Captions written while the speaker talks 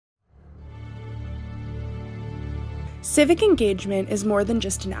Civic engagement is more than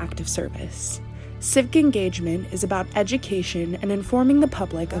just an act of service. Civic engagement is about education and informing the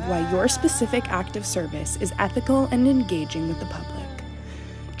public of why your specific act of service is ethical and engaging with the public.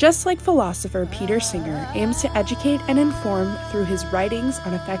 Just like philosopher Peter Singer aims to educate and inform through his writings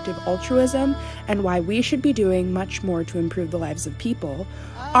on effective altruism and why we should be doing much more to improve the lives of people,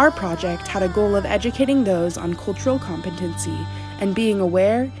 our project had a goal of educating those on cultural competency and being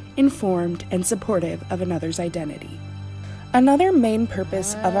aware, informed, and supportive of another's identity. Another main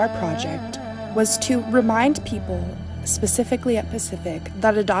purpose of our project was to remind people, specifically at Pacific,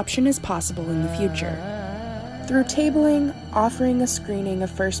 that adoption is possible in the future. Through tabling, offering a screening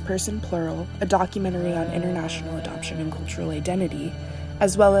of First Person Plural, a documentary on international adoption and cultural identity,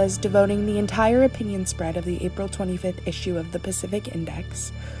 as well as devoting the entire opinion spread of the April 25th issue of the Pacific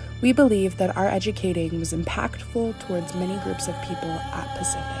Index, we believe that our educating was impactful towards many groups of people at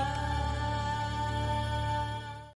Pacific.